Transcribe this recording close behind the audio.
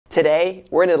Today,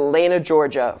 we're in Atlanta,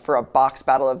 Georgia for a box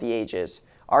battle of the ages.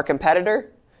 Our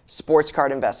competitor, Sports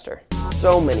Card Investor.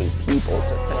 So many people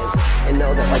to thank, and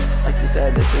know that, like you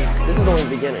said, this is only the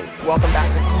beginning. Welcome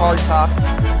back to Card Talk.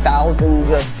 Thousands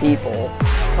of people,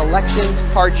 collections,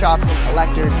 card shops, and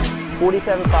collectors.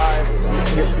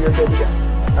 47.5. You're good to go.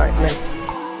 All right, man.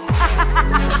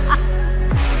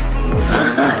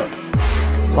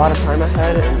 A lot of time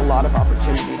ahead and a lot of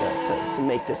opportunity to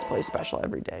make this play special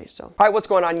every day. So, all right, what's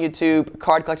going on YouTube?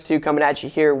 Card Collector 2 coming at you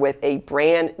here with a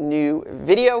brand new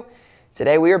video.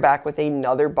 Today we are back with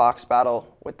another box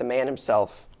battle with the man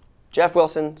himself, Jeff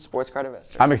Wilson, Sports Card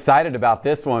Investor. I'm excited about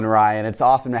this one, Ryan. It's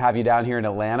awesome to have you down here in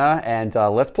Atlanta, and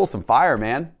let's pull some fire,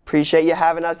 man. Appreciate you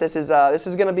having us. This is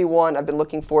going to be one I've been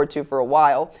looking forward to for a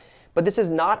while, but this is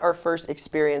not our first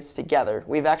experience together.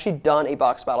 We've actually done a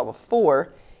box battle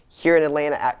before here in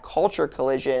Atlanta at Culture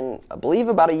Collision, I believe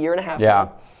about a year and a half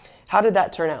ago. How did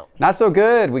that turn out? Not so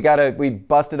good. We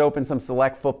busted open some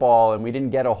select football and we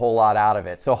didn't get a whole lot out of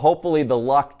it. So hopefully the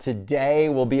luck today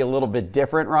will be a little bit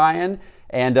different, Ryan.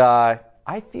 And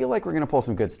I feel like we're going to pull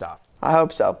some good stuff. I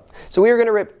hope so. So we are going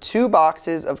to rip 2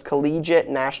 boxes of Collegiate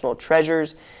National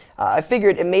Treasures. I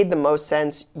figured it made the most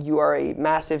sense. You are a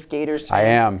massive Gators fan. I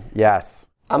am, yes.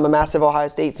 I'm a massive Ohio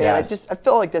State fan. Yes. I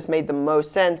feel like this made the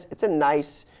most sense. It's a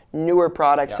nice, newer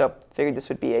product, so figured this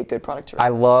would be a good product to rip. I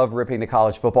love ripping the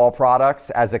college football products.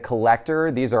 As a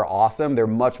collector, these are awesome. They're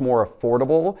much more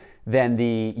affordable than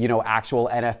the actual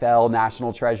NFL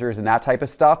national treasures and that type of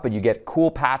stuff, but you get cool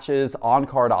patches,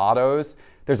 on-card autos.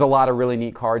 There's a lot of really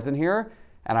neat cards in here,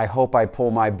 and I hope I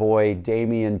pull my boy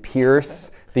Dameon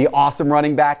Pierce, the awesome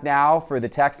running back now for the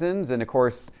Texans, and of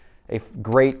course, a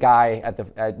great guy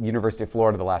at University of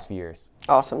Florida the last few years.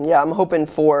 Awesome. Yeah, I'm hoping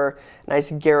for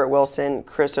nice Garrett Wilson,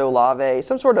 Chris Olave,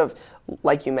 some sort of,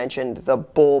 like you mentioned, the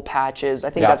bull patches. I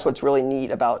think that's what's really neat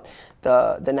about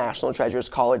the National Treasures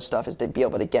college stuff, is to be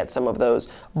able to get some of those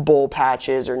bull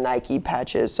patches or Nike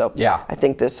patches. So I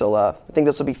think this will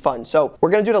be fun. So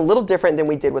we're going to do it a little different than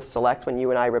we did with Select when you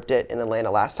and I ripped it in Atlanta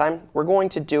last time. We're going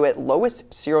to do it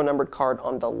lowest serial numbered card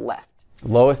on the left.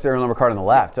 Lowest serial number card on the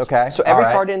left, okay. So every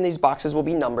card in these boxes will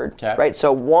be numbered, right?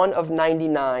 So 1 of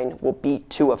 99 will beat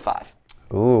 2 of 5.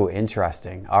 Ooh,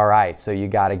 interesting. All right, so you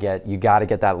gotta get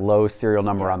that low serial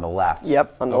number on the left.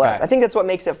 Yep, on the left. I think that's what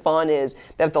makes it fun, is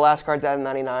that if the last card's out of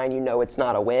 99, you know it's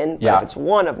not a win. But if it's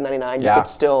 1 of 99, you could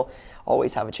still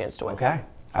always have a chance to win. Okay,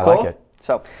 I like it.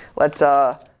 So let's.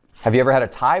 Have you ever had a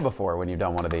tie before when you've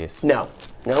done one of these? No.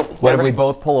 Nope. What if we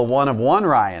both pull a 1 of 1,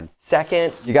 Ryan?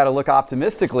 Second. You got to look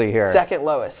optimistically here. Second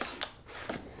lowest.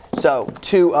 So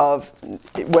 2 of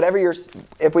whatever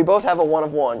if we both have a 1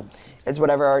 of 1, it's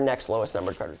whatever our next lowest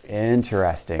numbered card would be.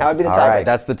 Interesting. That would be the tiebreaker. All right,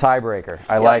 that's the tiebreaker.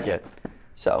 I like it.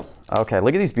 So. Okay,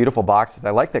 look at these beautiful boxes.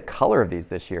 I like the color of these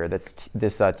this year.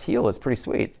 This teal is pretty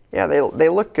sweet. Yeah, they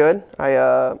look good. We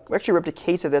actually ripped a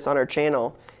case of this on our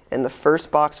channel. And the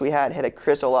first box we had a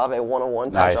Chris Olave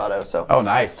 101 patch auto. So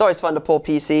nice. It's always fun to pull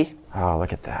PC. Oh,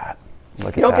 look at that. You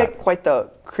don't get quite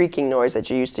the creaking noise that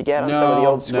you used to get on some of the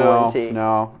old school MT.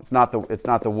 No, it's not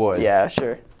the wood. Yeah,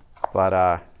 sure.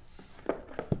 But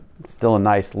it's still a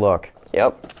nice look.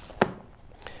 Yep.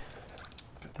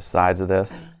 The sides of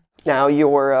this. Now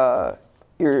your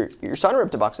son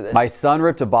ripped a box of this. My son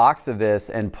ripped a box of this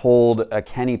and pulled a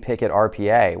Kenny Pickett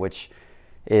RPA, which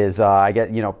is I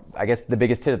guess the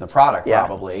biggest hit in the product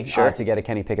probably to get a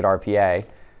Kenny Pickett RPA.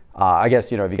 I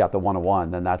guess if you got the 1 of 1,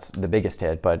 then that's the biggest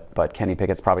hit. But Kenny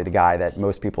Pickett's probably the guy that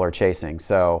most people are chasing.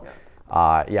 So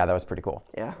that was pretty cool.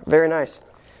 Yeah, very nice.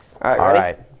 All right, ready? All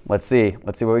right, let's see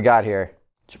what we got here.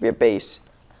 Should be a base.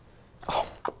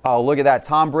 Oh, look at that,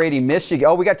 Tom Brady, Michigan.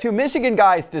 Oh, we got 2 Michigan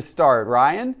guys to start,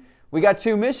 Ryan. We got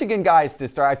 2 Michigan guys to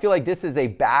start. I feel like this is a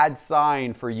bad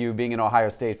sign for you being an Ohio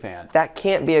State fan. That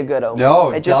can't be a good omen.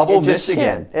 No, double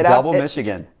Michigan. Double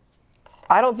Michigan.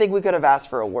 I don't think we could have asked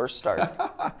for a worse start.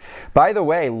 By the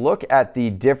way, look at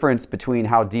the difference between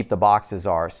how deep the boxes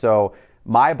are. So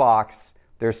my box,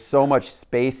 there's so much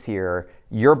space here.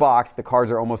 Your box, the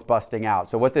cards are almost busting out.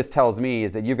 So what this tells me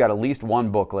is that you've got at least 1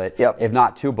 booklet, if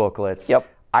not 2 booklets.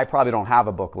 I probably don't have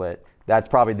a booklet. That's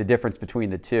probably the difference between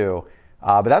the two.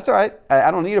 But that's all right.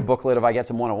 I don't need a booklet if I get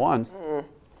some 101s.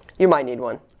 You might need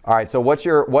one. All right, so what's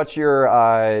your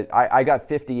I got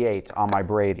 58 on my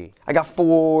Brady. I got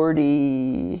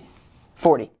 40.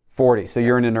 40, so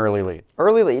you're in an early lead.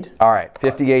 Early lead. All right,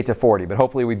 58 to 40, but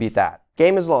hopefully we beat that.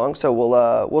 Game is long, so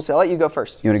we'll see. I'll let you go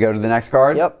first. You want to go to the next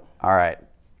card? Yep. All right.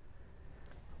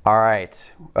 All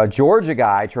right, a Georgia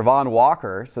guy, Travon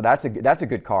Walker, so that's a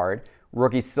good card.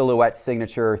 Rookie silhouette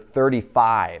signature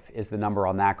 35 is the number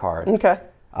on that card. Okay.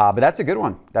 But that's a good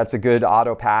one. That's a good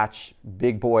auto patch.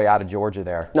 Big boy out of Georgia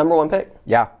there. Number 1 pick?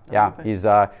 Yeah, yeah. He's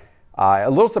a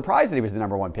little surprised that he was the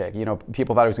number 1 pick. You know,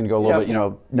 people thought he was going to go a little bit, you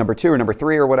know, number 2 or number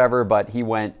 3 or whatever, but he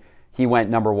went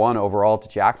number 1 overall to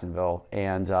Jacksonville,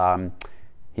 and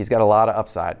he's got a lot of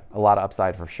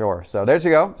upside for sure. So there you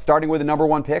go. Starting with the number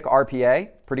 1 pick, RPA.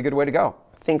 Pretty good way to go.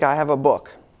 I think I have a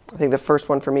book. I think the first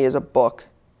one for me is a book.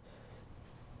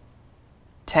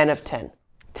 10 of 10.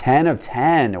 10 of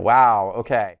 10. Wow.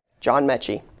 Okay. John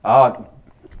Mechie. Oh,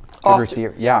 good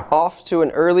receiver. Yeah. Off to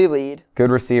an early lead.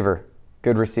 Good receiver.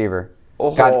 Good receiver. Oh,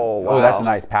 wow. Oh, that's a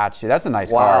nice patch, too. That's a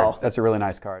nice card. That's a really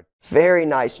nice card. Very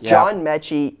nice. Yeah. John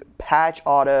Mechie, patch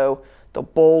auto, the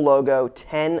Bull logo,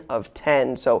 10 of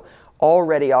 10. So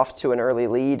already off to an early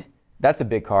lead. That's a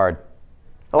big card.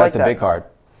 That's a big card.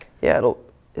 Yeah,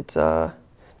 it's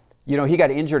You know, he got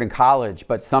injured in college,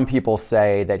 but some people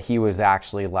say that he was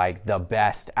actually like the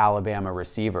best Alabama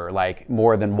receiver, like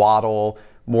more than Waddle,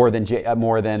 more than Jamison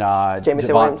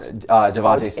Williams, and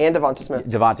DeVonta Smith.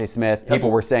 DeVonta Smith. Yep. People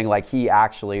were saying like he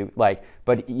actually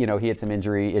but you know, he had some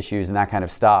injury issues and that kind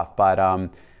of stuff.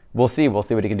 But we'll see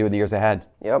what he can do in the years ahead.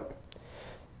 Yep.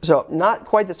 So not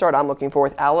quite the start I'm looking for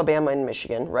with Alabama and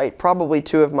Michigan, right? Probably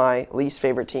 2 of my least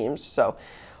favorite teams. So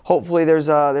hopefully there's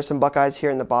some Buckeyes here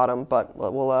in the bottom, but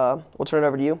we'll turn it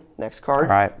over to you. Next card.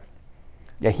 All right.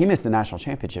 Yeah, he missed the national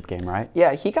championship game, right?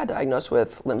 Yeah, he got diagnosed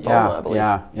with lymphoma, I believe.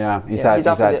 Yeah. He's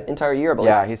out for the entire year, I believe.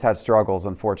 Yeah, he's had struggles,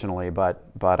 unfortunately, but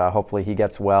hopefully he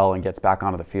gets well and gets back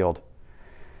onto the field.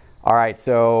 All right,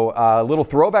 so a little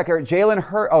throwback here. Jalen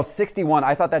Hurts, 61.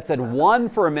 I thought that said 1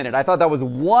 for a minute. I thought that was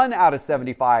 1 out of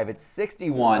 75. It's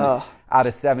 61 out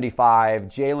of 75.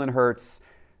 Jalen Hurts,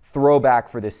 throwback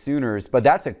for the Sooners, but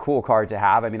that's a cool card to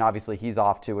have. I mean, obviously he's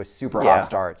off to a super hot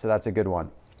start, so that's a good one.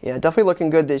 Yeah, definitely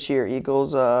looking good this year.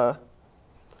 Eagles have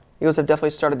definitely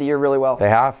started the year really well. They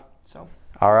have. So,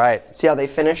 all right. See how they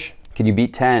finish? Can you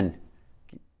beat 10?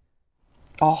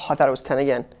 Oh, I thought it was 10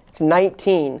 again. It's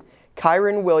 19.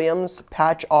 Kyron Williams,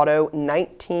 patch auto,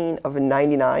 19 of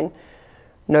 99.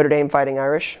 Notre Dame Fighting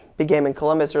Irish. Big game in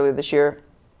Columbus earlier this year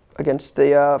against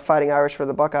the Fighting Irish for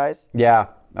the Buckeyes. Yeah,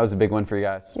 that was a big one for you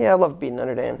guys. Yeah, I love beating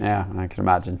Notre Dame. Yeah, I can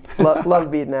imagine.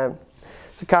 Love beating them.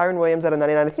 So Kyron Williams out of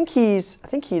 99. I think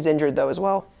he's injured though as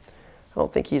well. I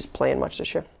don't think he's playing much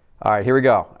this year. All right, here we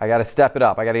go. I got to step it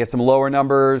up. I got to get some lower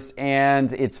numbers,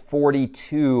 and it's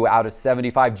 42 out of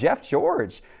 75. Jeff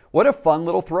George, what a fun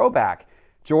little throwback.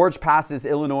 George passes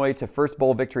Illinois to first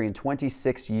bowl victory in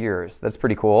 26 years. That's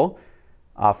pretty cool.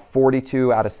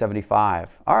 42 out of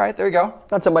 75. All right, there you go.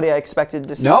 Not somebody I expected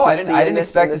to see. No, I didn't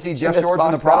expect to see Jeff George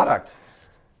in the product.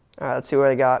 All right, let's see what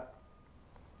I got.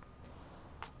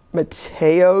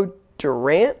 Mateo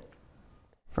Durant.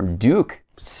 From Duke.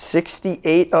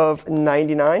 68 of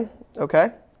 99.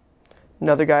 Okay.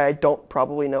 Another guy I don't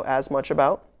probably know as much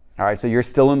about. All right, so you're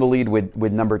still in the lead with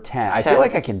number 10. I feel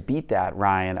like I can beat that,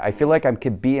 Ryan. I feel like am I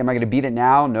going to beat it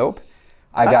now? Nope.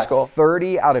 That's cool.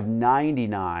 30 out of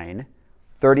 99.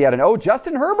 30 out of,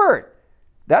 Justin Herbert.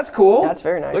 That's cool. That's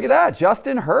very nice. Look at that,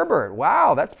 Justin Herbert.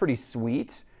 Wow, that's pretty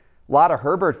sweet. A lot of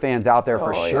Herbert fans out there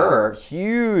for sure. Yeah.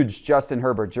 Huge Justin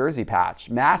Herbert jersey patch.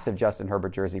 Massive Justin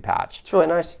Herbert jersey patch. It's really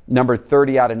nice. Number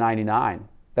 30 out of 99.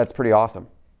 That's pretty awesome.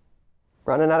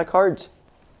 Running out of cards.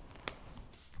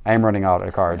 I am running out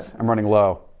of cards. I'm running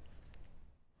low.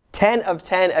 10 of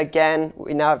 10 again.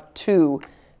 We now have 2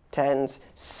 10s.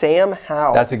 Sam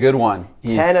Howell. That's a good one.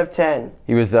 10 of 10.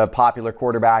 He was a popular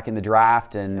quarterback in the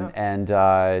draft and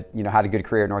had a good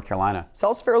career at North Carolina.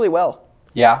 Sells fairly well.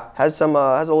 Yeah. Has a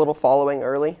little following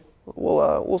early.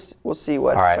 We'll see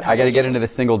what. All right, I got to get into the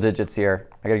single digits here.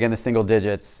 I got to get in the single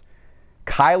digits.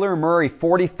 Kyler Murray,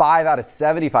 45 out of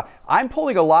 75. I'm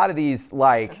pulling a lot of these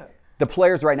like the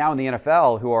players right now in the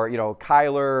NFL who are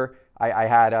Kyler. I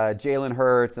had Jalen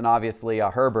Hurts and obviously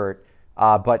Herbert,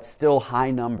 but still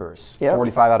high numbers. Yep.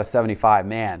 45 out of 75.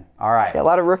 Man, all right. Yeah, a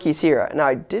lot of rookies here. Now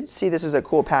I did see this is a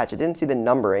cool patch. I didn't see the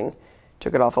numbering.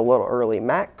 Took it off a little early.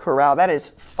 Matt Corral, that is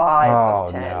 5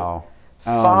 of 10. No.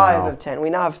 5 of 10.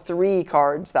 We now have 3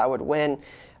 cards that would win.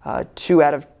 2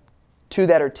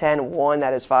 that are 10, 1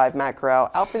 that is 5. Matt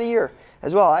Corral out for the year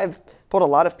as well. I've pulled a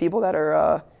lot of people that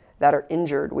are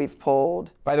injured. We've pulled.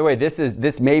 By the way,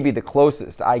 this may be the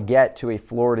closest I get to a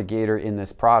Florida Gator in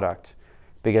this product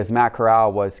because Matt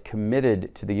Corral was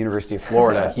committed to the University of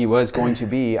Florida. He was going to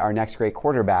be our next great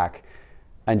quarterback.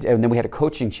 And then we had a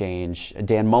coaching change.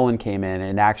 Dan Mullen came in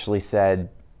and actually said,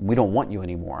 we don't want you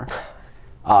anymore.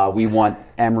 We want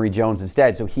Emory Jones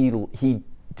instead. So he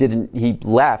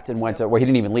left and went to, well, he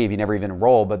didn't even leave. He never even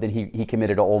enrolled, but then he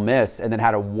committed to Ole Miss and then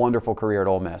had a wonderful career at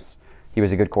Ole Miss. He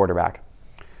was a good quarterback.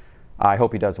 I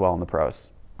hope he does well in the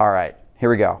pros. All right, Here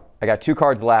we go. I got 2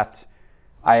 cards left.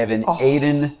 I have an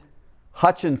Aiden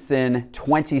Hutchinson,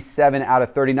 27 out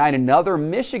of 39. Another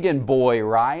Michigan boy,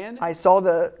 Ryan. I saw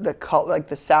the color, like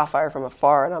the sapphire from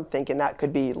afar, and I'm thinking that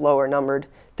could be lower numbered.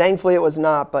 Thankfully, it was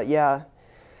not. But yeah,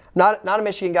 not a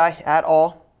Michigan guy at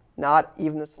all. Not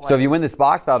even the slightest. So if you win this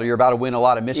box battle, you're about to win a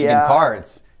lot of Michigan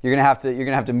cards. You're gonna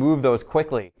have to move those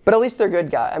quickly. But at least they're good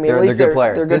guys. I mean, at least they're good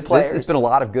players. They're good players. This has been a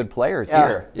lot of good players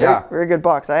here. Yeah, very good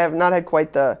box. I have not had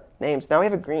quite the names. Now we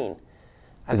have a green.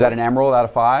 Is that an emerald out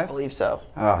of 5? I believe so.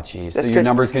 Oh, geez. So your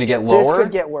number's going to get lower? This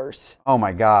could get worse. Oh,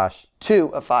 my gosh.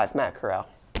 2 of 5, Matt Corral.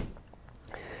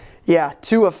 Yeah,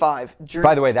 2 of 5.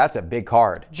 By the way, that's a big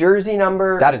card. Jersey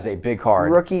number. That is a big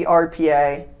card. Rookie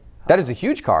RPA. That is a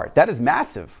huge card. That is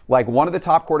massive. Like one of the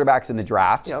top quarterbacks in the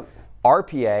draft. Yep.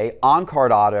 RPA,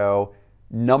 on-card auto,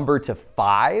 number to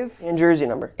 5. And jersey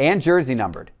number. And jersey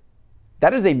numbered.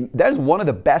 That is one of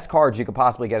the best cards you could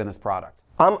possibly get in this product.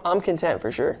 I'm content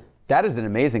for sure. That is an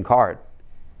amazing card.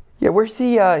 Yeah, where's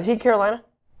he? He Carolina?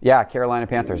 Yeah, Carolina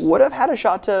Panthers. Would have had a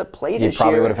shot to play this year. He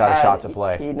probably would have had a shot to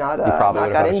play. He probably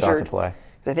would have got injured. A shot to play.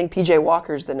 I think PJ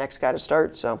Walker's the next guy to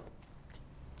start. So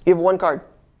you have 1 card.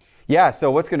 Yeah.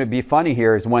 So what's going to be funny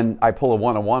here is when I pull a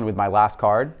 1-on-1 with my last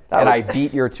card, and I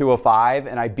beat your 2 of 5,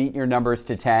 and I beat your numbers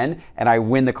to 10, and I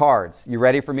win the cards. You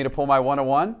ready for me to pull my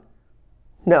 1-on-1?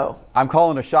 No. I'm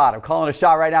calling a shot. I'm calling a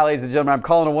shot right now, ladies and gentlemen. I'm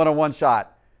calling a 1-on-1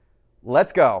 shot.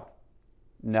 Let's go.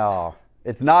 No,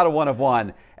 it's not a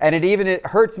 1-of-1. And it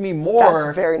hurts me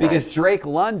more because Drake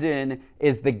London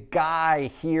is the guy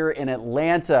here in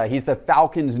Atlanta. He's the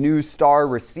Falcons' new star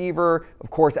receiver. Of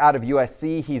course, out of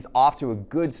USC, he's off to a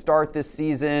good start this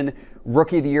season.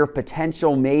 Rookie of the year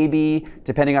potential maybe,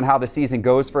 depending on how the season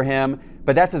goes for him.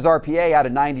 But that's his RPA out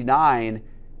of 99.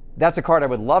 That's a card I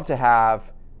would love to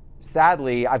have.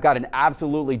 Sadly, I've got an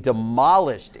absolutely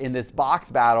demolished in this box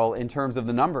battle in terms of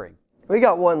the numbering. We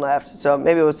got 1 left, so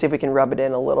maybe let's see if we can rub it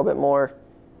in a little bit more.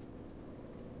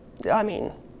 I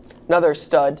mean, another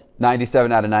stud.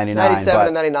 97 out of 99. 97 out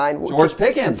of 99. George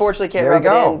Pickens. Unfortunately, can't rub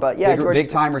it in, but yeah, big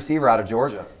time receiver out of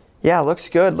Georgia. Yeah, looks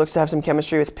good. Looks to have some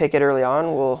chemistry with Pickett early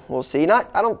on. We'll see. I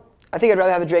think I'd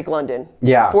rather have a Drake London.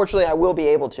 Yeah. Fortunately, I will be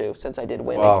able to since I did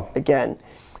win again.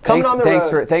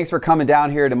 Thanks for coming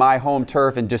down here to my home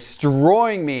turf and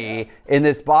destroying me in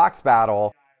this box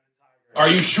battle. Are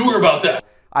you sure about that?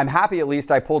 I'm happy at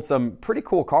least I pulled some pretty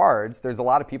cool cards. There's a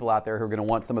lot of people out there who are going to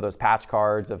want some of those patch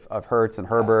cards of Hurts and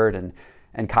Herbert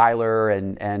and Kyler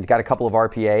and got a couple of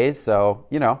RPAs. So,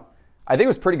 I think it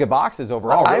was pretty good boxes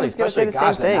overall. I was going to say the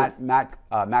same thing.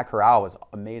 Matt Corral was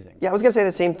amazing. Yeah, I was going to say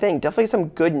the same thing. Definitely some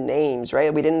good names,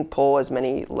 right? We didn't pull as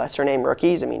many lesser name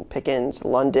rookies. I mean, Pickens,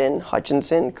 London,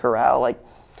 Hutchinson, Corral.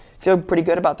 Feel pretty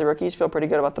good about the rookies. Feel pretty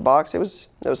good about the box. It was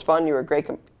fun. You were a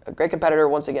great competitor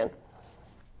once again.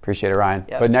 Appreciate it, Ryan.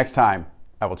 Yep. But next time,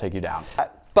 I will take you down.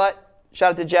 But shout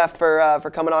out to Jeff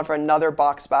for coming on for another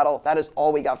box battle. That is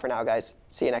all we got for now, guys.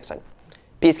 See you next time.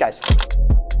 Peace, guys.